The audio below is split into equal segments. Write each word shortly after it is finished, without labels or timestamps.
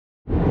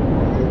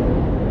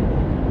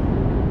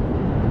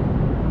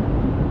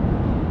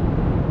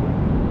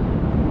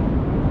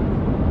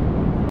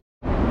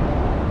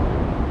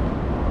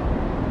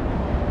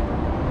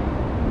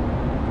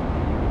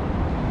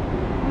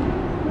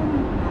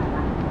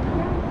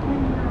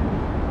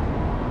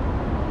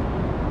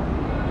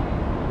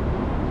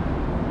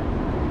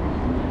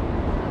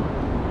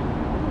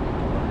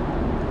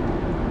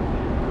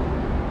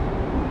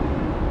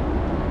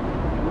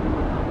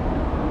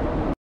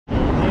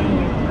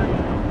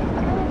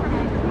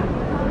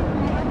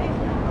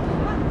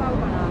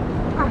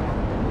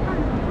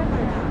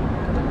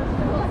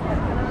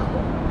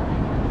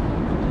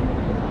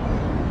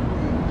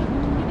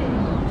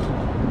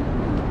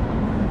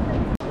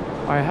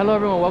Alright, hello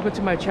everyone, welcome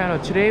to my channel.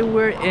 Today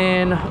we're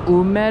in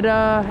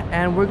Umeda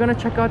and we're gonna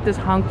check out this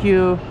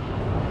Hankyu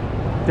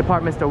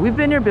department store. We've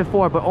been here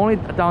before, but only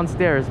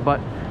downstairs. But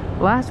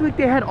last week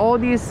they had all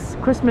these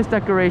Christmas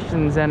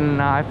decorations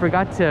and I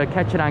forgot to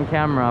catch it on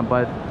camera,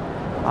 but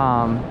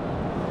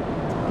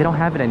they don't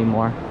have it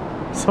anymore.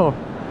 So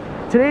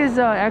today is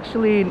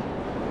actually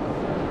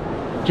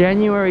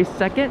January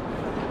 2nd.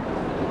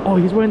 Oh,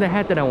 he's wearing the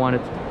hat that I wanted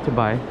to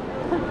buy.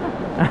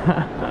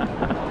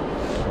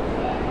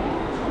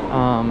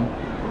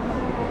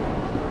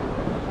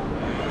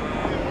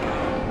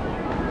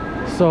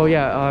 So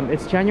yeah,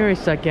 it's January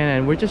 2nd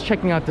and we're just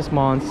checking out this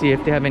mall and see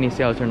if they have any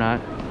sales or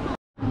not.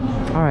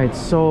 Alright,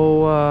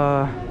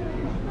 so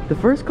the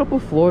first couple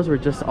floors were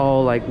just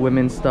all like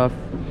women's stuff,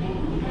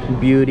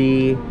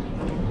 beauty,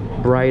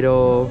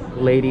 bridal,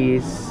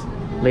 ladies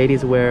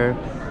wear.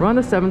 We're on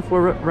the 7th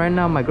floor right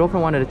now. My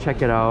girlfriend wanted to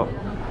check it out.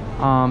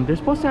 They're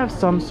supposed to have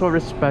some sort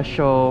of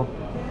special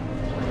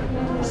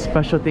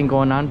thing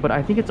going on, but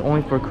I think it's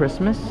only for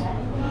Christmas.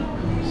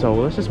 So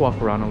let's just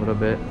walk around a little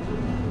bit.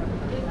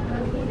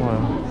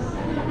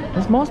 Wow.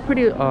 This mall's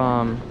pretty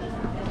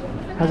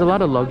has a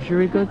lot of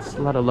luxury goods,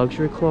 a lot of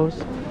luxury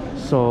clothes.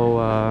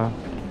 So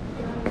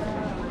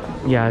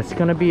yeah, it's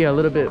gonna be a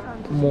little bit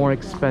more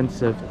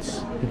expensive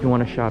if you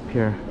want to shop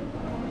here.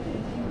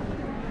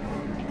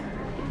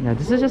 Yeah,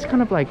 this is just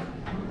kind of like,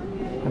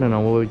 I don't know,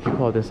 what would you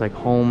call this, like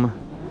home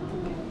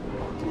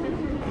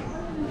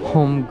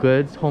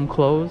goods, home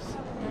clothes,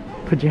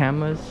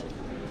 pajamas.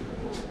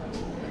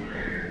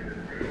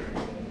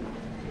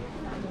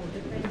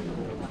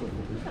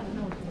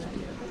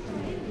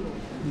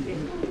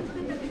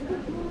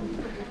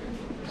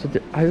 So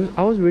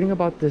I was reading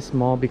about this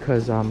mall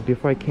because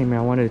before I came here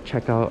I wanted to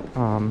check out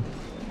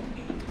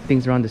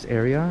things around this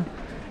area,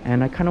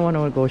 and I kind of want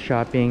to go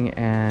shopping.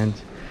 And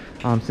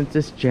since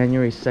it's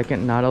January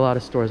 2nd, not a lot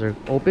of stores are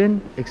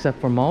open except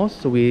for malls,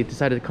 so we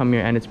decided to come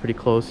here, and it's pretty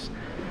close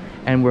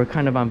and we're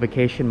kind of on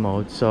vacation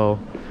mode. So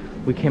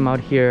we came out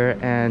here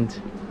and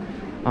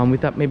we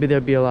thought maybe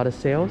there'd be a lot of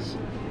sales.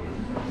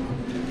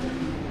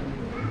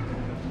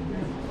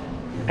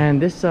 And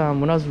this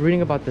when I was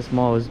reading about this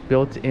mall, it was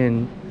built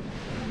in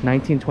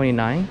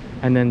 1929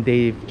 and then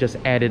they've just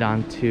added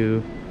on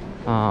to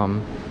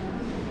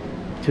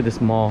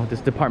this mall,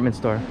 this department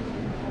store.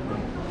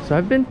 So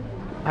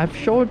I've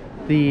showed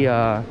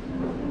the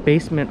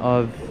basement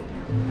of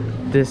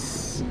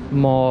this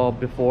mall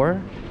before,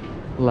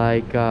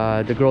 like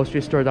the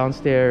grocery store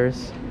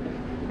downstairs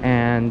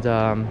and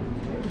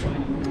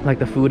like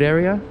the food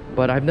area,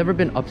 but I've never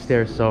been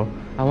upstairs, so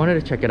I wanted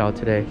to check it out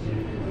today.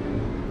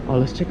 Oh,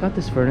 let's check out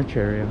this furniture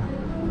area.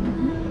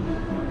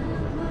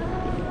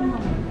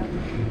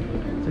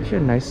 It's actually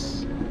a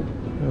nice.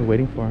 We're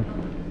waiting for him.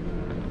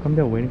 Come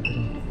there, waiting for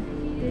him.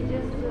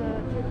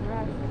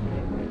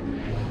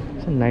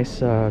 It's a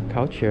nice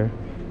couch here.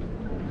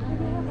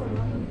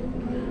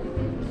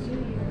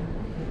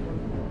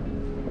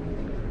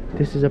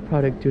 This is a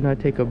product, do not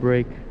take a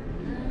break.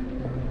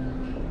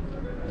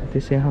 Did they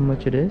say how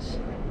much it is?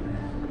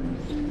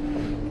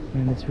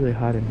 Man, it's really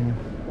hot in here.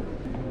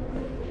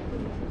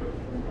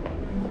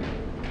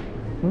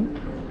 A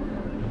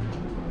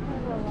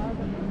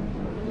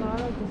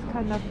lot of this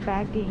kind of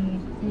bag in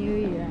New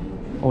Year.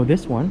 Oh,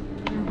 this one?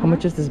 How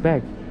much is this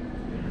bag?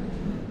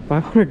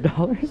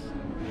 $500?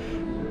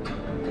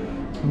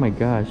 Oh my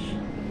gosh.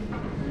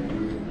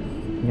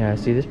 Yeah,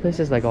 see, this place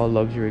is like all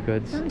luxury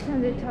goods.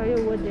 Sometimes they tell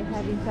you what they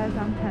have inside,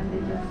 sometimes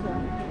they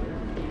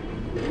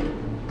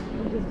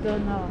just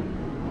don't know.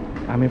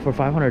 I mean, for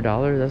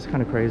 $500, that's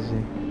kind of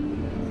crazy.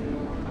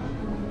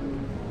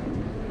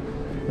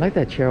 I like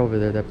that chair over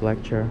there, that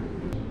black chair.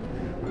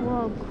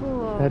 Wow,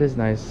 cool. That is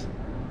nice.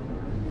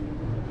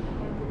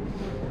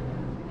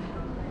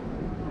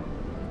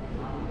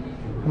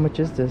 How much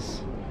is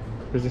this?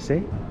 Does it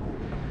say?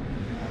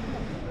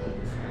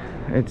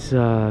 It's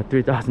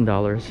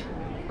 $3,000.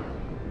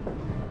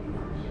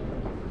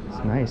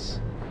 It's nice.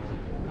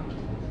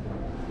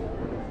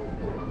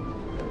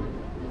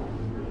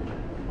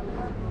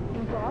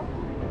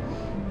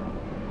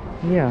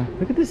 Yeah,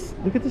 look at this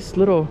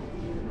little,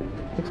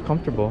 looks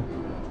comfortable.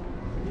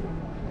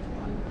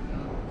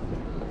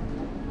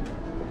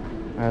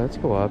 Alright, let's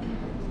go up.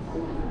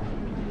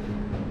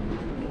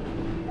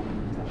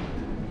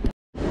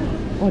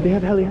 Oh, they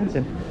have Helly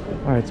Hansen.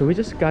 Alright, so we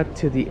just got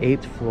to the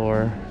 8th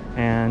floor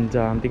and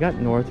they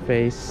got North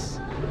Face.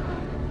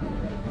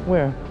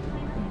 Where?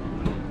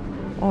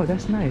 Oh,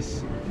 that's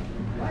nice.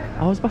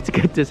 I was about to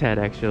get this hat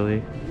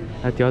actually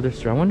at the other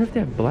store. I wonder if they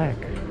have black.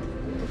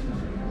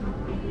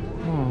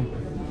 Oh,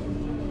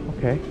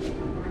 okay.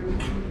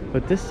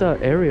 But this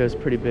area is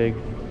pretty big.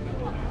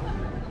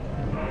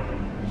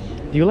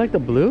 Do you like the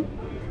blue?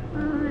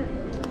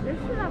 This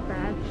is not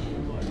bad.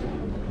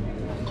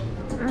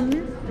 I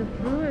mean, the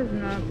blue is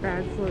not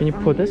bad for. Can you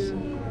put this?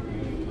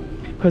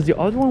 Because the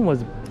other one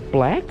was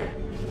black,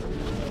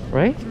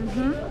 right?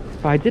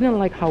 But I didn't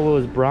like how it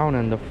was brown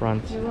in the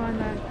front. You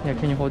wanna? Yeah,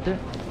 can you hold it?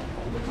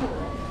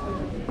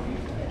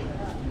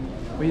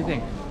 What do you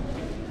think?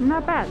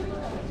 Not bad.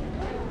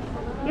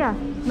 Yeah,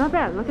 not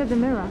bad. Look at the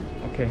mirror.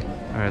 Okay.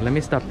 Alright, let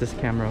me stop this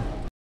camera.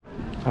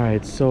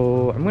 Alright,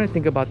 so I'm gonna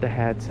think about the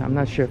hat. I'm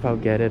not sure if I'll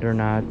get it or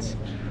not.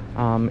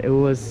 It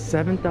was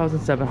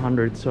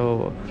 7,700,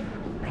 so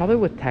probably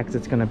with tax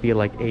it's gonna be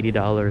like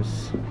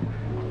 $80.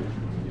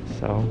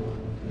 So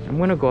I'm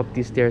gonna go up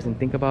these stairs and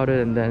think about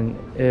it, and then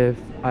if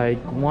I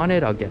want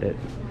it, I'll get it.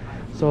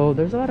 So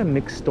there's a lot of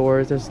mixed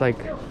stores. There's like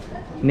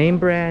name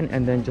brand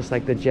and then just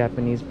like the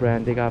Japanese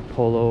brand. They got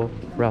Polo,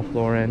 Ralph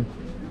Lauren,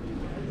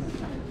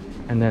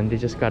 and then they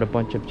just got a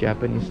bunch of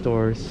Japanese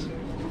stores.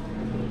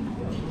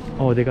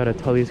 Oh, they got a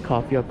Tully's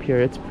Coffee up here.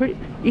 It's pretty,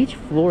 each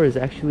floor is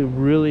actually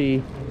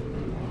really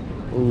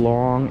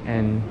long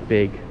and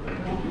big.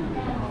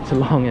 It's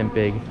long and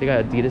big. They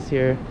got Adidas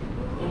here.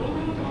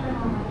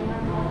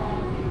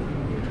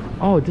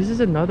 Oh, this is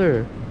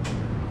another.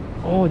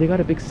 Oh, they got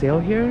a big sale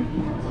here.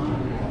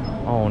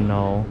 Oh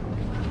no,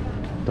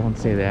 don't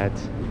say that.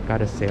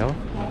 Got a sale.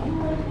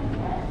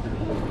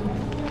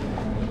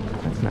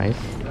 That's nice.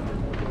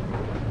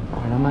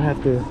 Alright, I'm gonna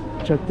have to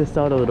check this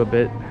out a little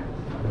bit.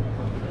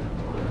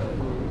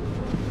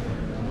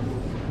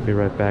 Be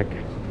right back.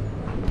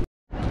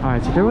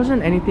 Alright, so there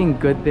wasn't anything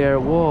good there.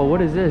 Whoa,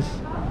 what is this?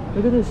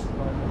 Look at this.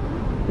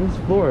 This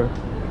floor.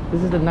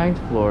 This is the 9th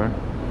floor.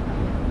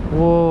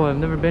 Whoa, I've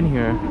never been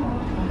here.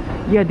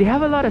 Yeah, they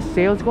have a lot of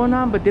sales going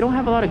on, but they don't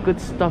have a lot of good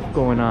stuff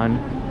going on.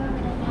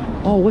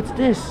 Oh, what's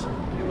this?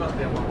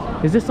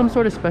 Is this some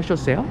sort of special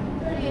sale?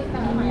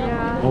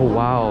 Yeah. Oh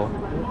wow,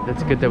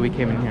 that's good that we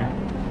came in here.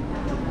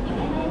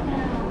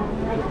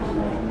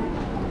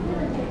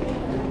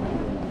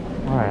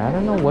 Alright, I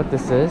don't know what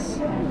this is,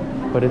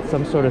 but it's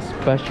some sort of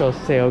special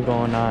sale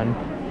going on.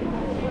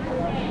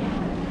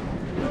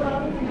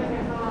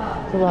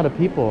 There's a lot of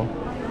people.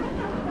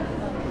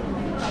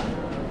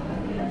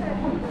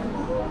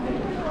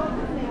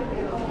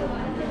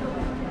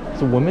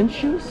 It's women's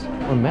shoes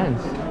or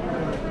men's?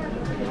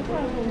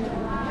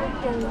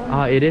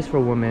 Ah, it is for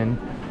women.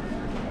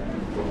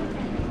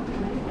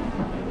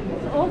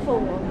 It's all for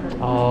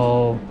women.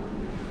 Oh.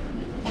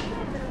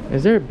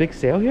 Is there a big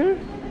sale here?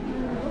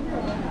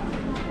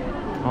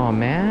 Oh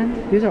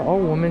man, these are all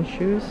women's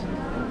shoes.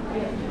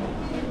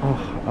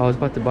 Oh, I was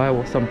about to buy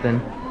something.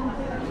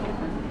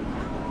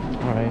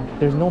 Alright,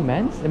 there's no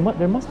men's?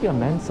 There must be a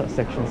men's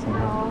section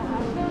somewhere.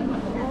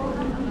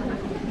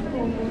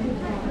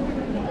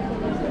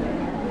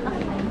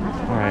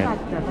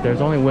 Alright, there's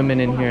only women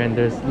in here, and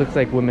there's looks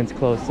like women's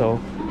clothes, so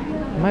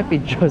it might be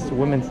just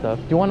women's stuff.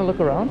 Do you want to look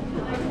around?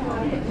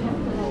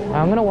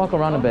 I'm gonna walk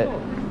around a bit.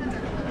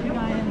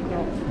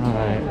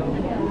 Alright.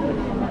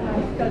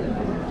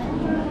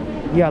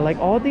 Yeah, like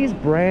all these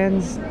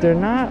brands, they're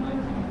not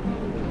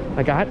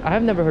like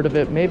I've never heard of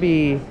it.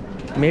 Maybe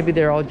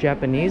they're all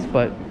Japanese,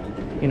 but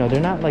you know,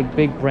 they're not like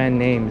big brand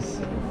names.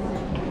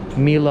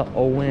 Mila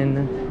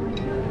Owen,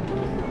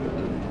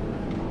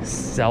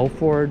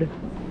 Selford.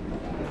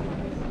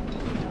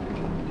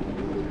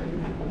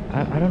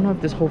 I don't know if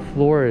this whole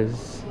floor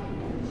is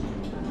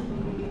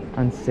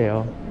on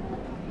sale.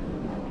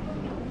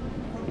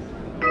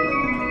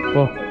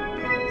 Whoa,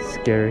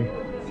 scary.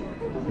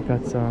 We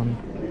got some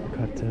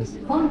yukatas.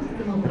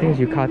 I think it's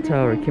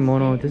yukata or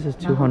kimono. This is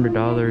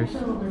 $200.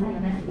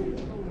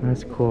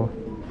 That's cool.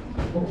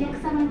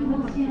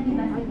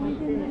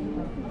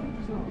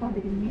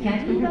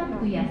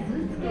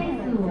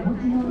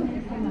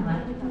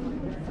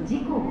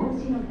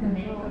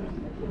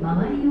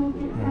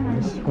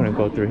 I'm just gonna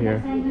go through here.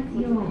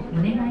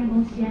 May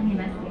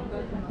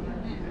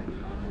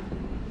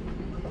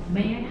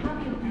I have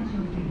your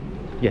attention,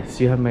 please? Yes,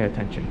 you have my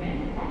attention.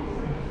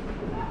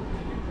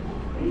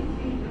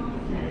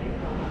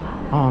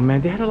 Oh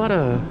man, they had a lot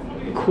of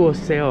cool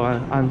sale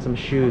on some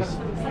shoes.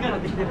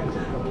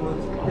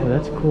 Oh,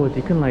 that's cool.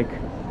 You can like,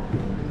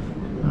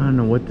 I don't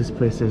know what this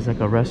place is, like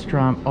a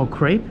restaurant. Oh,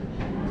 crepe?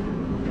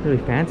 Really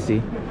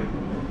fancy.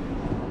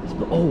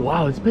 Oh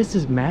wow, this place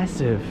is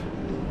massive.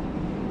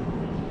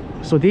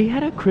 So they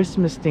had a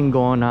Christmas thing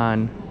going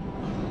on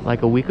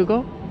like a week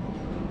ago,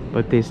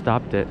 but they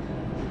stopped it.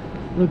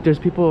 Look, there's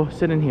people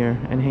sitting here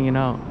and hanging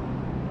out.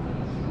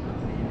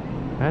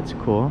 That's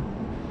cool.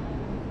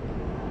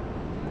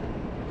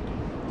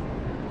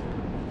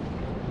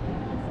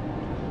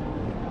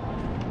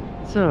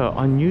 It's an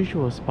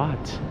unusual spot.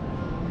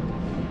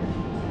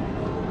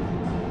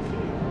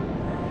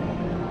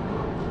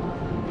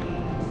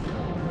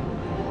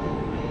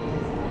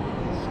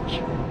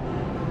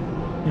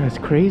 Yeah, it's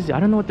crazy. I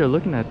don't know what they're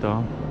looking at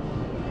though.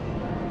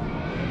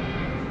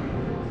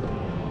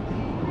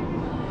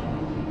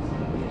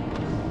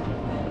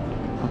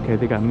 Okay,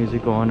 they got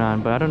music going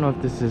on, but I don't know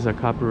if this is a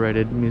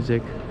copyrighted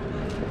music.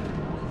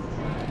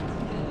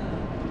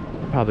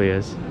 Probably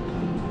is.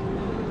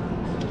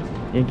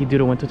 Yankee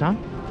Doodle went to town?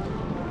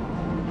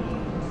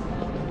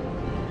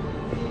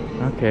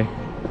 Okay.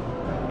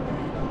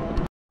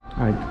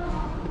 Alright.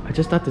 I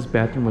just thought this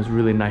bathroom was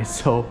really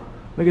nice, so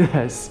look at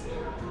this.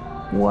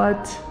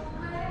 What?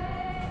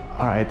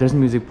 Alright, there's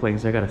music playing,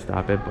 so I gotta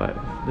stop it, but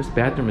this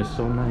bathroom is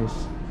so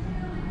nice.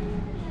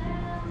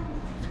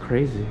 It's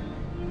crazy.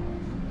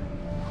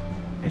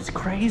 It's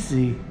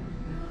crazy.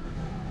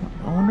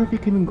 I wonder if you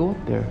can even go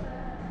up there.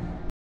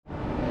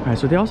 Alright,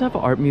 so they also have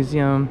an art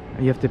museum.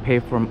 You have to pay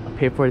for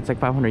it. It's like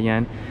 500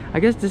 yen. I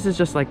guess this is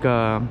just like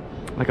a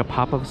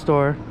pop-up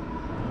store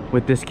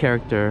with this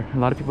character. A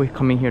lot of people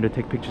coming here to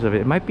take pictures of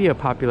it. It might be a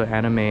popular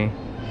anime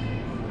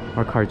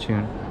or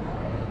cartoon.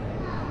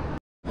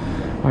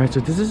 Alright, so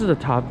this is the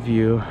top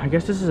view. I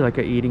guess this is like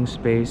an eating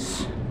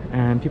space,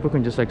 and people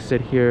can just like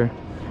sit here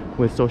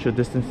with social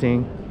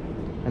distancing.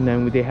 And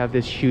then they have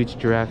this huge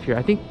giraffe here.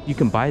 I think you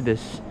can buy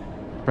this,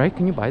 right?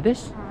 Can you buy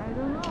this? I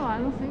don't know. I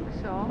don't think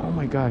so. Oh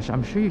my gosh,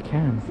 I'm sure you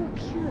can. So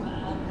cute.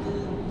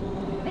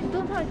 Hey,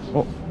 don't touch.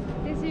 Oh.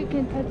 This you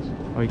can touch.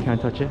 Oh, you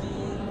can't touch it?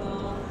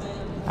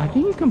 I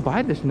think you can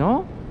buy this,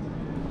 no?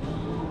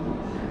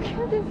 Look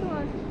at this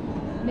one.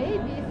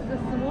 Maybe it's the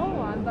small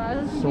one, but I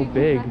don't think So you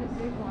big. can buy the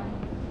big one.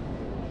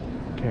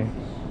 Okay.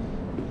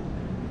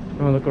 You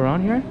wanna look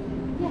around here?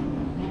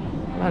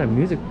 Yeah. A lot of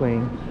music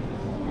playing.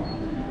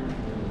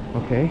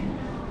 Okay.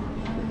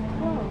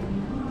 Whoa.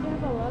 They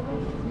have a lot of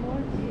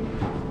small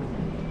kids.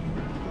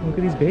 Look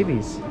at these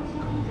babies.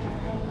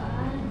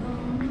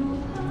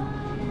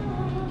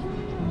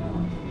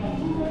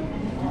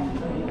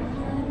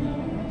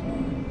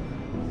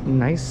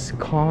 Nice,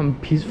 calm,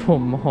 peaceful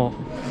mall.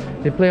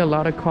 They play a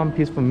lot of calm,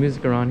 peaceful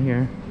music around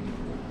here.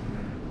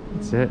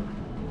 That's it.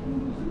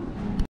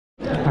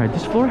 Alright,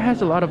 this floor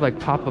has a lot of like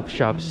pop-up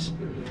shops.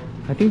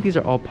 I think these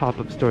are all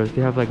pop-up stores.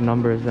 They have like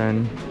numbers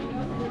and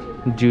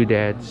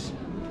doodads.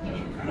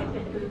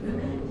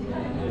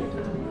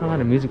 A lot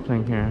of music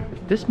playing here.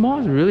 This mall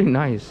is really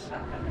nice.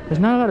 There's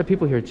not a lot of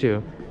people here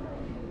too.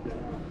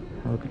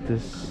 Look at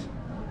this.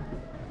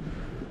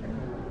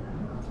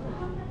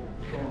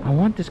 I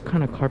want this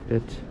kind of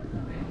carpet.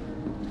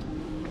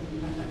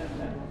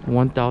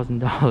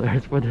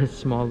 $1,000 for this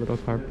small little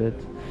carpet.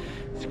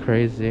 It's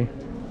crazy.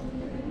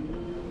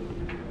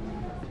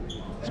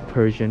 It's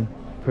Persian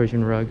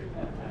rug.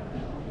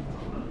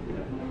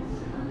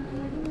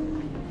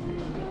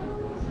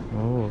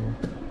 Oh.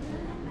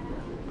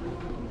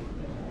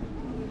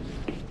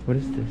 What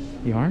is this?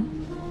 Yarn?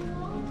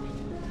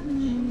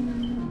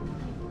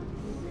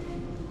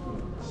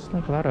 It's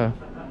like a lot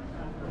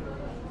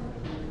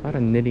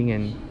of knitting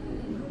and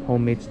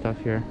homemade stuff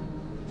here.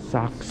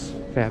 Socks,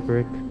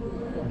 fabric.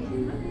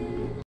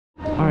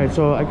 Alright,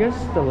 so I guess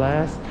the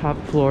last top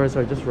floors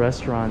are just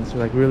restaurants,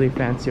 like really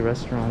fancy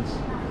restaurants.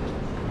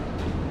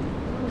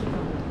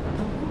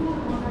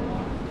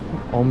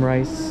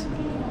 Omrice.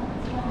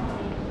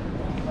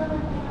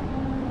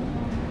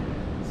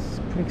 It's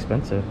pretty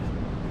expensive.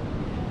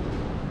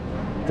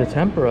 The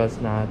tempura is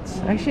not.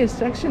 Actually,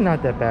 it's actually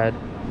not that bad.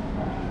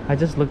 I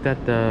just looked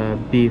at the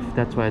beef.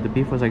 That's why the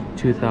beef was like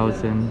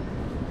 2,000.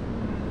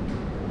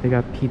 They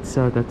got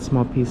pizza. That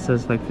small pizza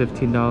is like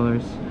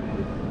 $15.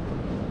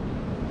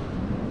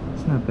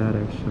 It's not bad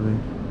actually.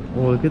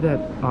 Oh, look at that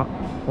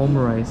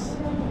omurice.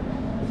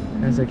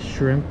 It has like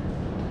shrimp.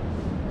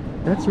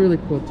 That's really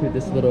cool too.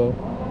 This little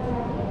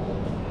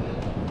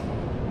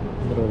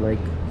like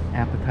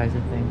appetizer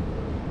thing.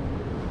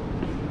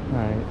 All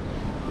right. I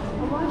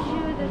want to show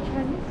you the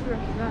Chinese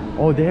restaurant.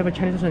 Oh, they have a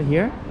Chinese restaurant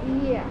here?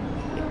 Yeah.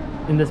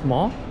 In this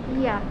mall?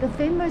 Yeah, the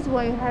famous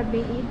one you have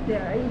been eat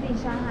there, eat in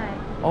Shanghai.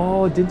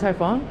 Oh, Din Tai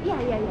Fung?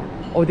 Yeah.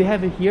 Oh, they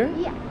have it here?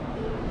 Yeah.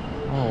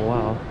 Oh,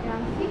 wow. Yeah,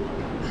 see?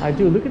 I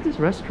do. Look at this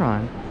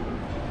restaurant.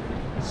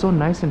 It's so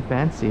nice and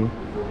fancy. Next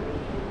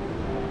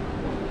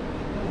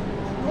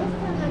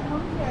time I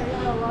come here, you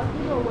know, a lot of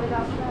people wait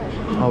outside.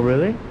 Oh,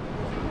 really?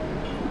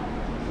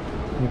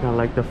 You got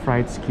like the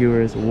fried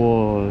skewers.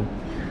 Whoa.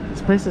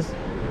 This place is...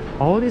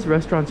 All these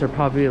restaurants are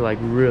probably like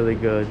really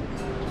good.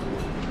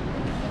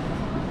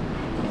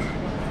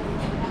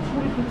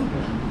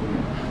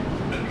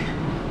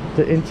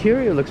 The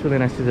interior looks really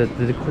nice. The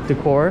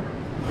decor.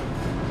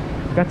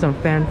 Got some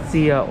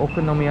fancy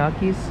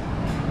okonomiyakis.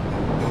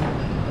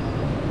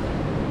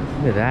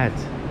 Look at that.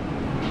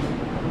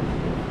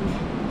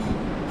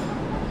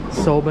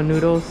 Soba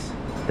noodles.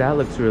 That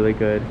looks really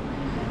good.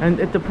 And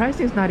the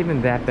pricing is not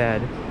even that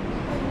bad.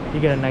 You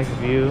get a nice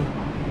view.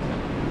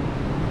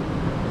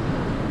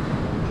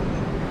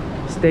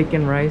 Steak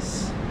and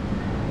rice.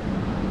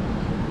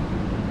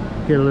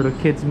 Get a little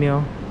kids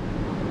meal.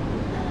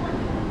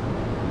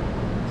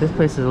 This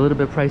place is a little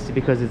bit pricey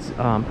because it's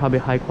probably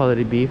high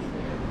quality beef.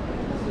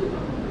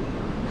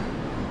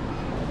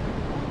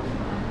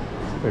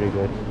 It's pretty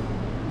good.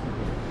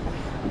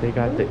 They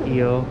got the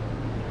eel.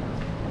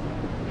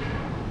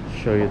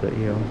 Show you the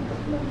eel.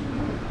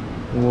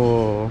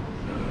 Whoa.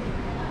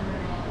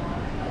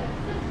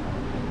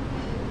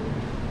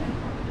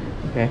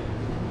 Okay.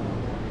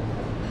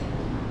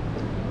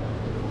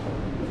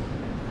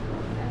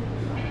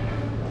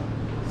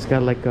 It's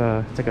got like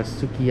it's like a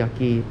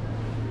sukiyaki,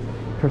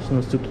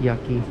 personal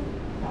sukiyaki.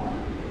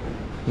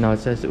 No, it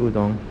says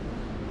udon.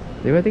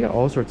 They got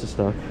all sorts of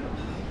stuff.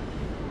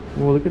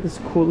 Whoa, look at this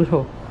cool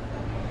little...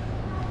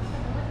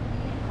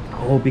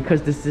 Oh,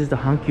 because this is the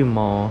Hankyu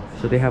mall,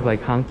 so they have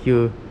like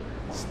Hankyu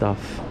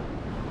stuff.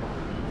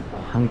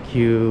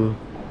 Hankyu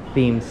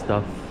themed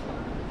stuff.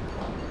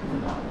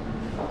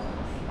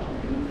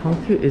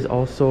 Hankyu is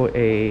also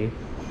a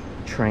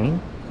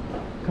train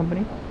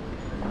company,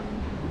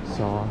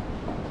 so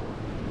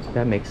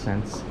that makes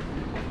sense.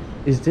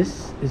 Is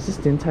this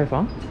Din Tai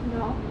Fung?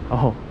 No.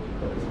 Oh,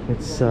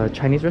 it's a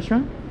Chinese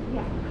restaurant?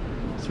 Yeah.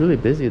 It's really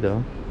busy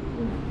though.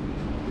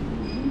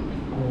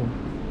 Oh.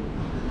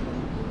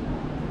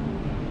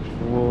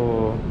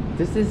 Whoa.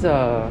 This is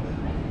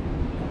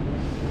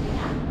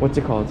what's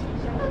it called?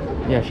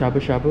 Yeah, shabu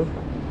shabu.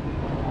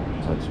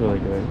 That's really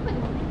good.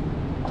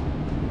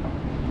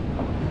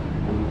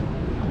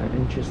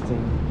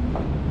 Interesting.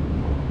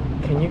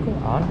 Can you go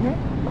out here?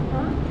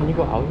 Huh? Can you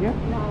go out here?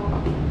 No.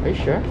 Are you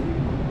sure?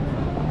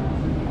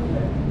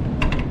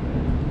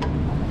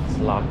 It's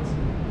locked.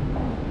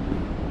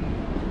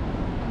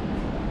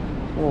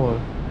 Oh,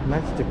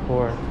 nice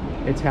decor.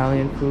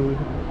 Italian food.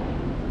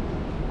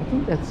 I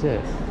think that's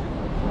it.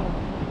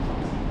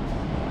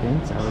 The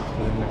inside looks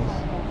really nice.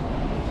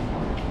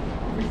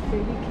 This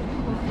baby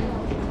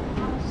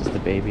It's just a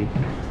baby.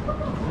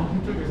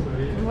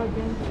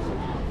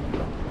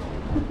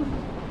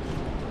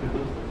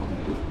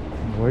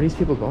 Where are these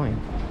people going?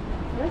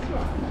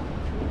 Restaurant.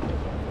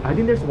 I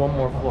think there's one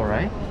more floor,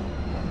 right?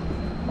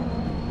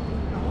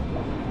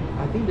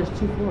 I think there's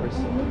 2 floors.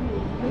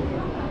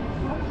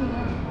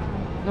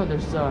 No,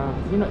 there's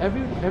you know,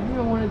 every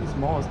one of these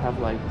malls have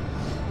like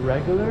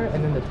regular,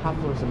 and then the top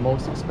floor is the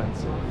most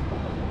expensive.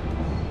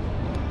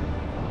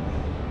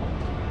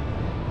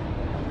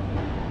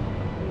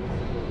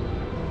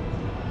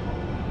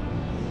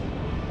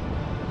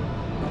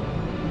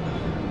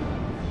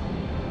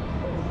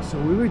 So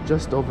we were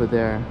just over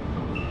there,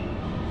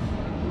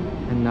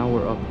 and now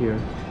we're up here.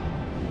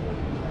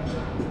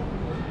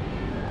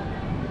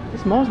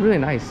 This mall is really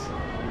nice.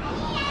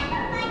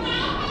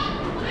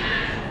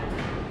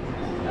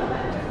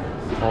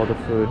 All the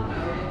food.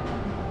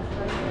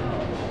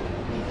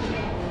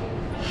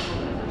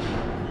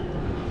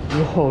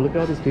 Whoa, look at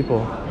all these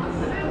people.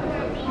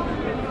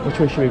 Which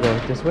way should we go?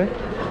 This way?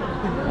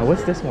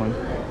 What's this one?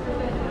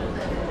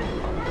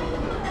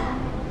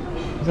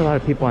 There's a lot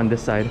of people on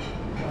this side.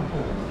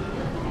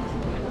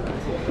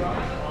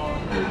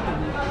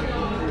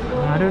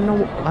 I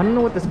don't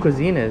know what this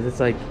cuisine is. It's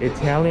like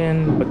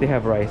Italian, but they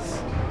have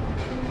rice.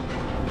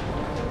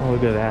 Oh,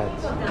 look at that.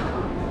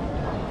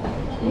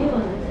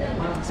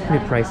 It's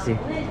pretty pricey.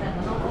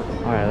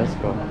 Alright, let's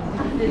go.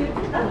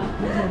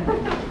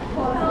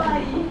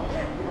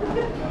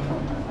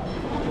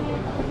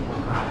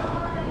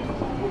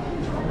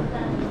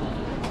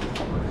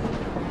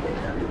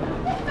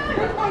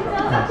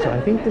 So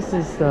I think this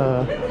is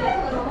the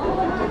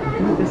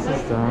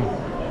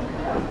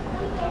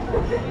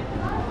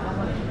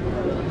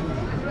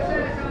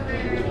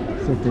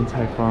Din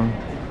Tai Fung.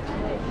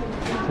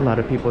 There's a lot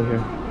of people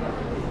here.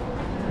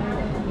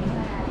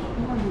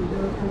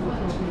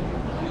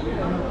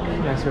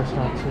 Nice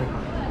restaurant too.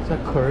 Is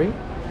that curry?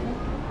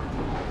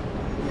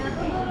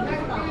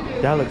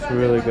 That looks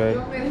really good.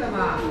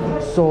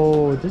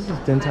 So this is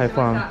Din Tai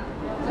Fung.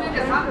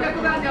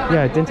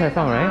 Yeah, Din Tai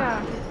Fung, right?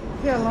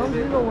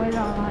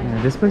 Yeah,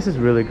 this place is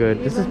really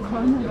good. This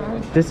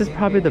is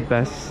probably the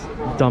best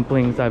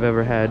dumplings I've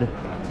ever had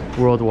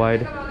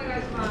worldwide.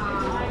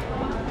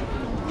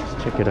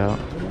 Check it out.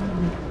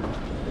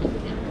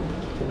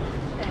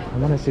 I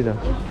want to see them.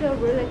 It's still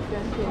really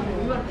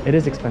expensive. It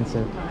is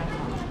expensive.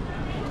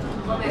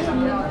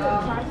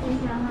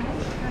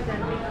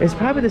 It's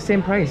probably the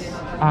same price.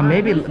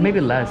 Maybe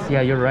less.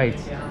 Yeah, you're right.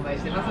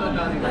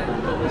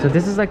 So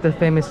this is like the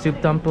famous soup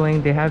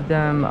dumpling. They have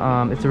them.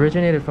 It's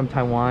originated from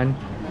Taiwan,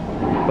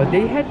 but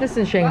they had this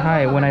in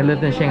Shanghai when I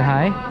lived in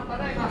Shanghai,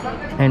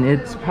 and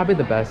it's probably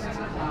the best.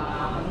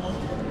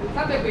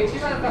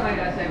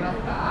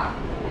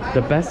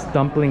 The best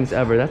dumplings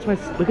ever. That's why.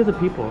 Look at the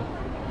people.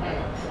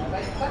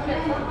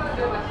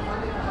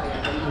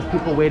 There's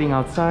people waiting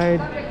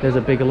outside. There's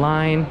a big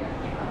line.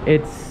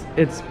 It's.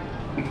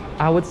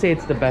 I would say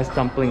it's the best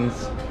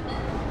dumplings,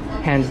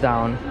 hands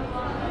down.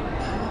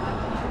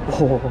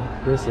 Oh,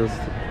 this is.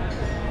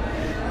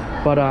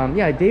 But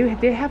yeah,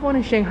 they have one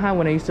in Shanghai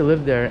when I used to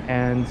live there,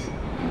 and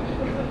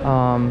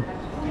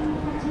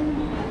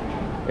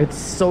it's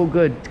so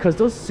good because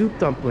those soup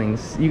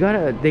dumplings, they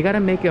gotta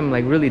make them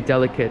like really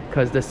delicate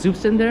because the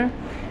soup's in there,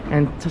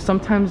 and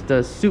sometimes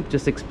the soup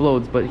just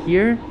explodes. But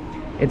here,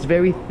 it's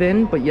very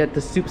thin, but yet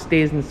the soup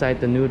stays inside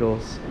the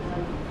noodles.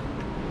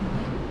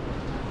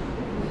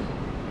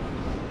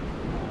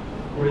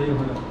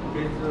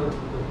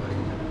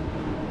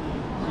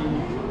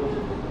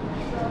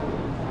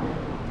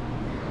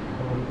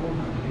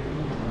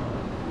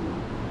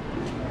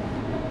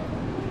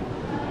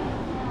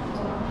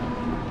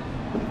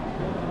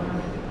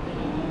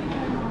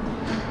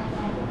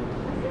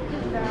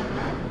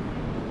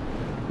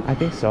 I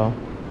think so.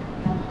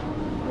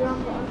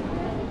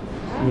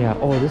 Yeah.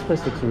 Oh, this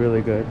place looks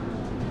really good.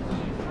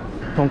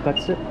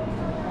 Tonkatsu.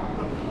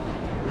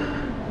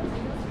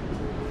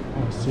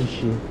 Oh,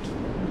 sushi.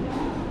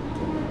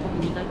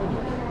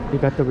 You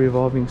got the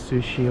revolving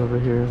sushi over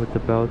here with the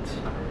belt.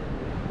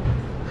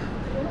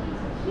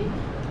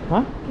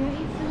 Huh? Can you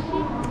eat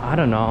sushi? I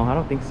don't know. I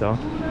don't think so.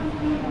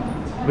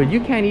 But you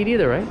can't eat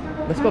either, right?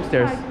 Let's go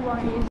upstairs.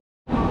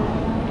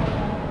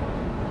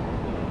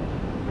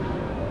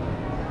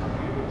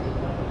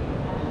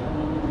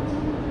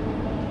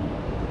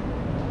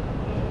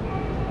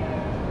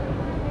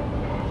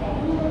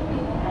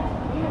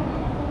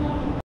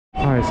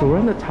 Alright, so we're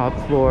on the top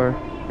floor,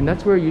 and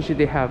that's where usually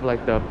they have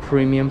like the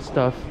premium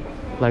stuff,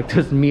 like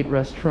this meat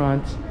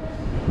restaurant.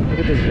 Look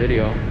at this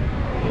video.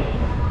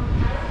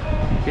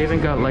 They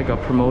even got like a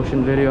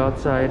promotion video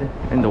outside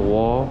in the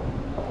wall.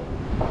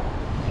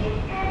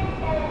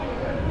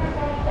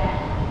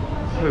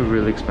 They're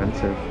really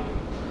expensive.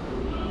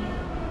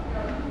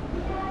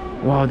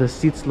 Wow, the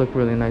seats look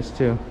really nice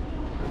too.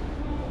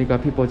 You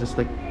got people just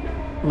like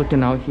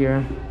looking out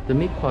here. The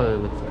meat quality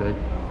looks good.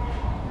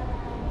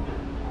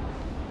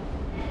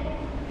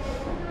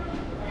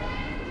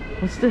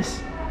 What's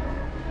this?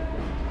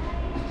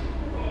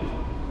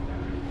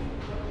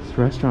 This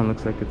restaurant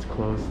looks like it's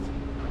closed.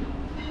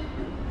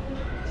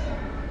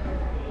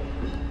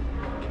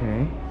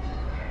 Okay.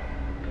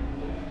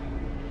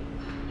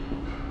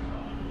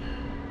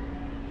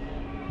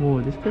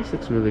 Whoa, this place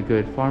looks really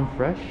good. Farm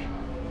fresh.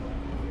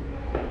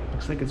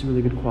 Looks like it's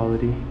really good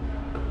quality.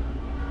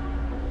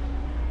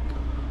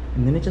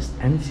 And then it just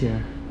ends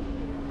here.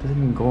 Doesn't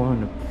even go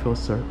on a full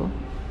circle.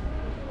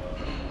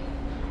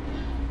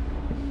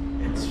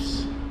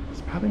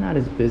 It's probably not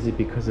as busy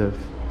because of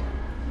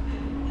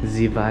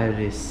the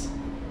virus.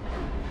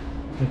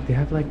 Like they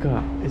have like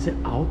a, is it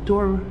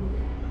outdoor?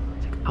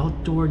 It's like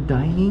outdoor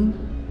dining?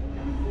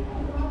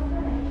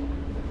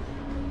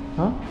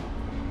 Huh?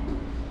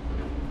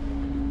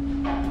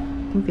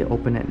 I think they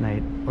open at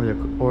night,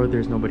 or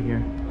there's nobody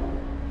here.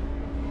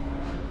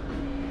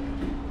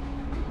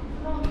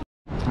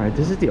 Alright,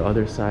 this is the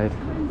other side.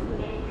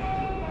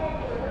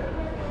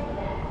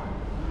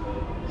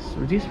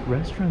 So these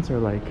restaurants are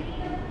like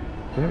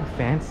very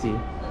fancy.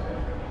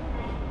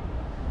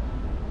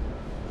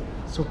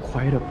 It's so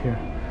quiet up here.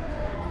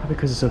 Probably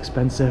because it's so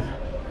expensive.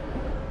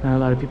 Not a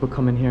lot of people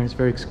come in here. It's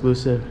very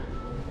exclusive.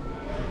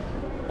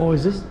 Oh,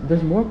 is this?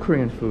 There's more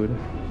Korean food.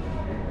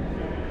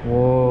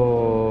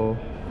 Whoa.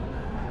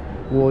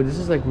 Whoa, this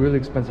is like really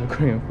expensive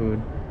Korean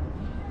food.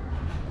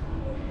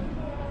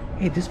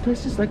 Hey, this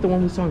place is like the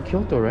one we saw in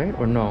Kyoto, right?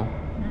 Or no?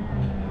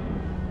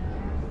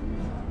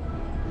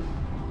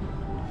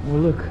 Well,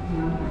 look.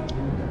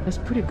 That's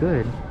pretty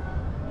good.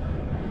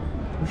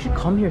 We should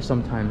come here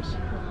sometimes.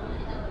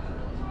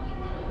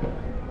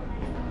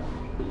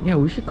 Yeah,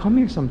 we should come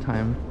here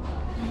sometime.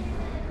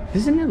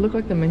 Doesn't it look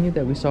like the menu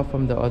that we saw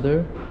from the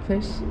other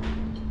place?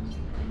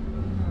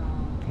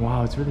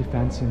 Wow, it's really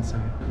fancy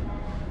inside.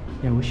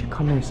 Yeah, we should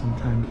come here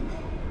sometime.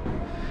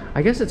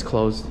 I guess it's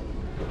closed.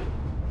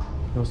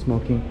 No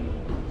smoking.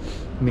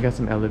 And we got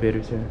some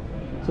elevators here.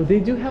 So they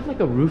do have like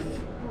a roof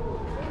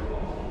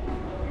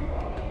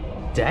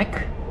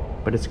deck,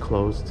 but it's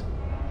closed.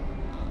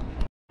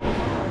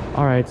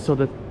 Alright, so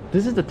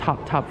this is the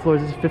top floor.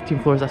 This is 15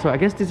 floors. So I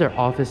guess these are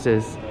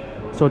offices.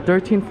 So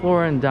 13th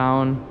floor and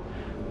down,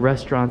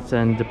 restaurants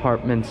and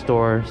department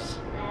stores,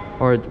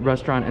 or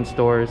restaurant and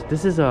stores.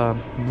 This is a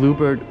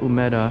Bluebird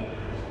Umeda.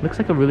 Looks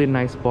like a really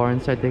nice bar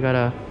inside. They got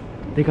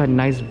a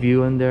nice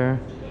view in there.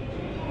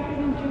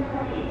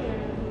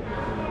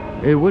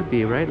 It would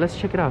be, right? Let's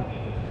check it out.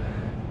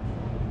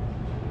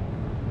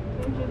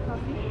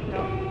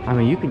 I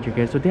mean, you can drink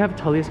it. So they have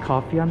Tully's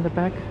coffee on the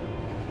back.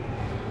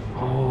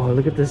 Oh,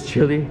 look at this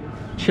chili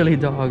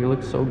dog. It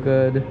looks so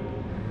good.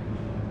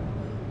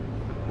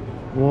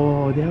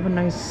 Whoa, they have a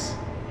nice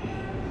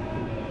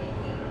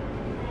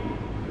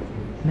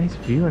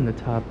view on the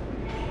top.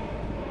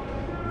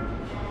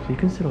 So you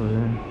can sit over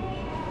there.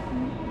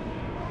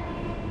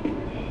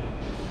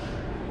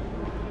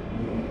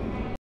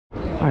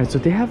 Alright, so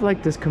they have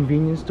like this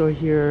convenience store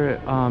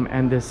here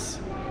and this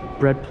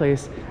bread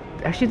place.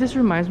 Actually, this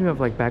reminds me of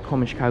like back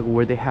home in Chicago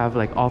where they have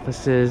like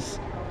offices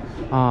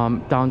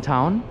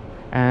downtown,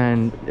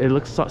 and it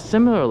looks so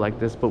similar like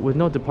this but with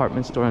no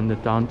department store in the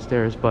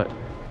downstairs. But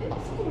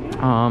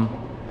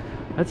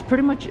that's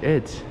pretty much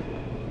it.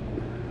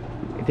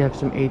 They have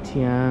some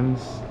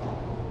ATMs.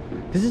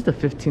 This is the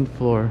 15th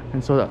floor,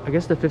 and so I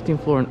guess the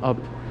 15th floor and up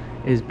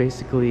is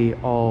basically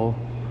all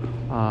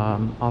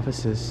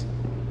offices.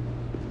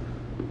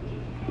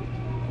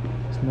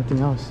 There's nothing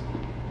else.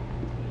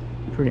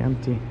 Pretty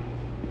empty.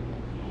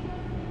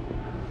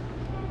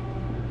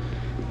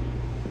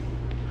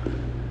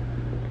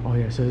 Oh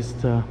yeah, so it's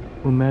the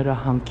Umeda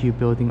Hankyu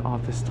building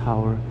office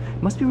tower.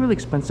 It must be really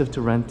expensive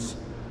to rent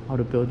out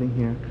a building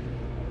here.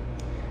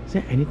 Is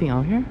there anything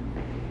out here?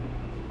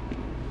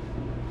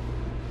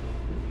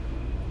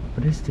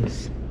 What is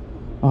this?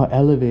 Oh,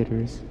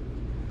 elevators.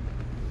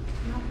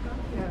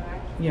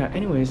 Yeah,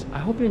 anyways, I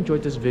hope you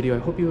enjoyed this video. I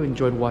hope you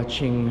enjoyed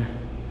watching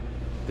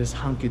this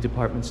Hankyu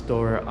department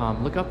store.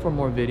 Look out for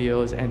more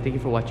videos, and thank you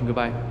for watching.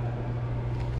 Goodbye.